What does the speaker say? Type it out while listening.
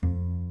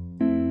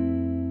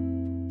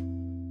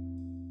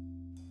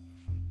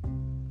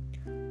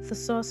The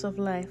source of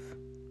life.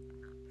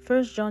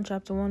 1 John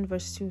chapter 1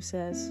 verse 2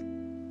 says,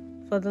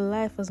 "For the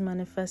life was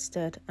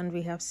manifested, and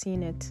we have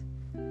seen it,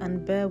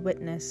 and bear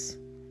witness,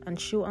 and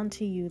show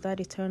unto you that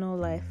eternal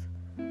life,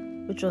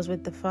 which was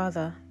with the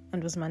Father,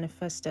 and was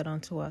manifested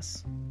unto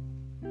us."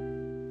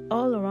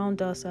 All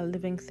around us are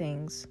living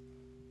things,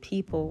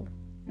 people,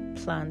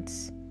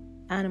 plants,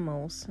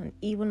 animals, and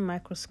even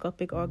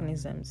microscopic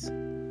organisms.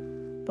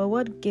 But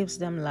what gives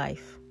them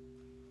life?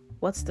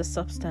 What's the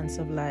substance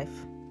of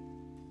life?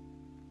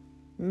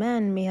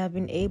 Man may have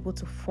been able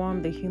to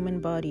form the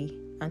human body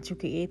and to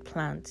create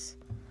plants,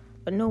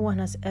 but no one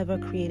has ever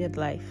created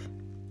life.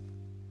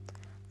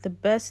 The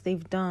best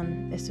they've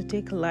done is to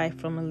take life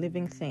from a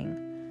living thing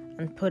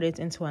and put it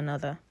into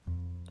another,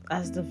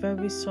 as the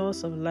very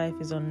source of life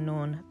is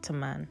unknown to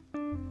man.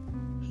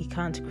 He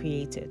can't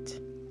create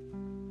it.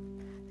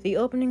 The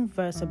opening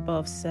verse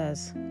above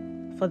says,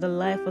 "For the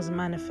life was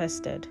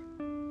manifested."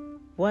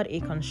 What a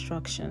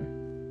construction.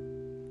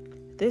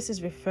 This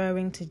is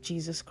referring to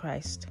Jesus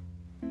Christ.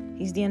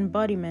 He's the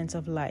embodiment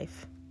of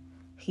life.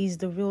 He's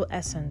the real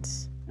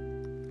essence.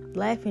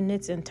 Life in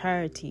its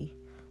entirety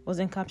was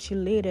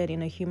encapsulated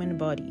in a human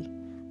body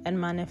and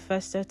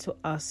manifested to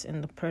us in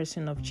the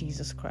person of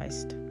Jesus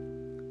Christ.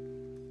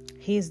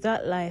 He is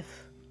that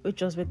life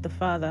which was with the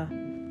Father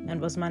and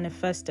was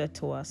manifested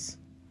to us.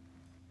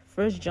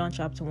 1 John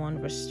chapter 1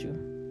 verse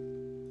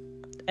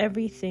 2.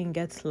 Everything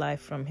gets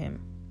life from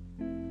him.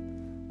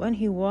 When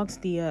he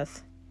walked the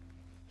earth,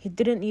 he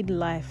didn't need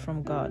life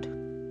from God.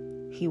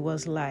 He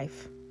was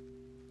life.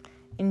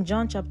 In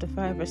John chapter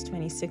 5 verse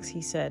 26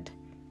 he said,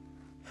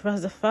 "For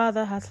as the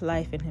Father hath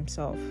life in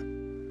himself,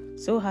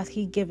 so hath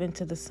he given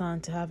to the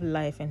Son to have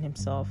life in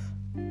himself."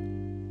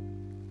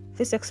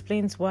 This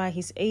explains why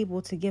he's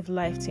able to give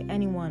life to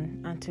anyone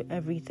and to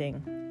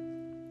everything.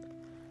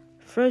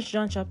 1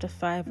 John chapter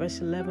 5 verse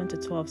 11 to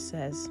 12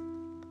 says,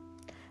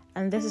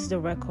 "And this is the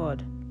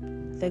record,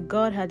 that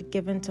God had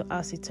given to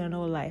us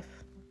eternal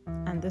life,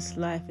 and this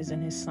life is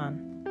in his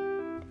Son.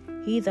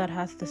 He that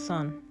hath the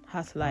Son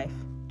hath life,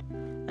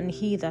 and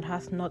he that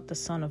hath not the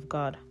Son of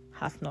God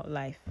hath not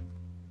life.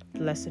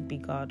 Blessed be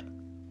God."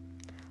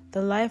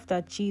 The life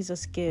that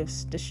Jesus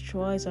gives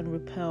destroys and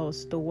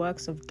repels the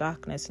works of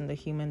darkness in the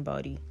human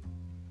body.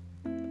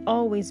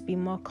 Always be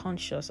more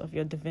conscious of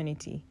your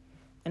divinity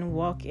and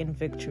walk in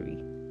victory.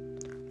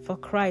 For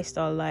Christ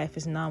our life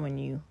is now in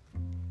you,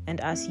 and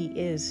as he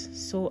is,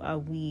 so are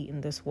we in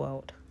this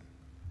world.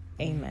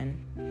 Amen.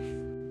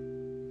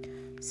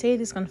 Say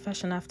this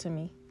confession after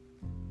me.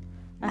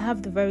 I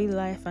have the very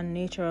life and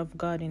nature of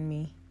God in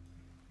me,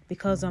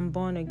 because I'm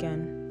born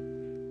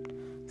again.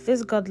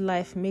 This God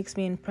life makes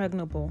me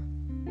impregnable,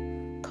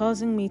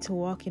 causing me to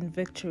walk in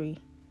victory,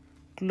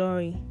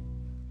 glory,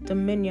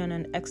 dominion,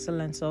 and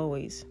excellence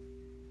always.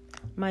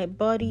 My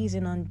body is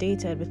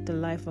inundated with the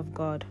life of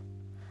God,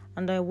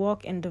 and I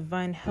walk in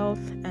divine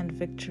health and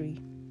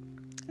victory,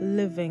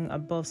 living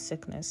above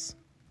sickness,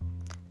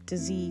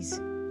 disease,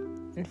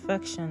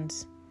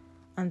 infections,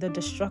 and the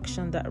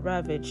destruction that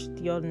ravaged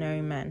the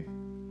ordinary man.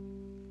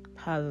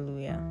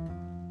 Hallelujah.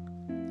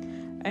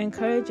 I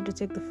encourage you to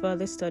take the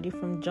further study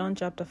from John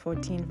chapter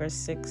 14 verse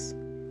 6,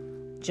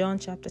 John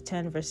chapter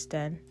 10 verse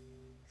 10,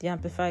 the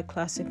Amplified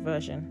Classic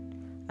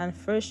Version, and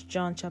 1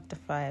 John chapter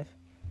 5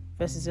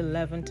 verses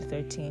 11 to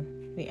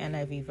 13, the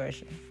NIV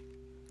version.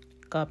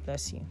 God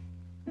bless you.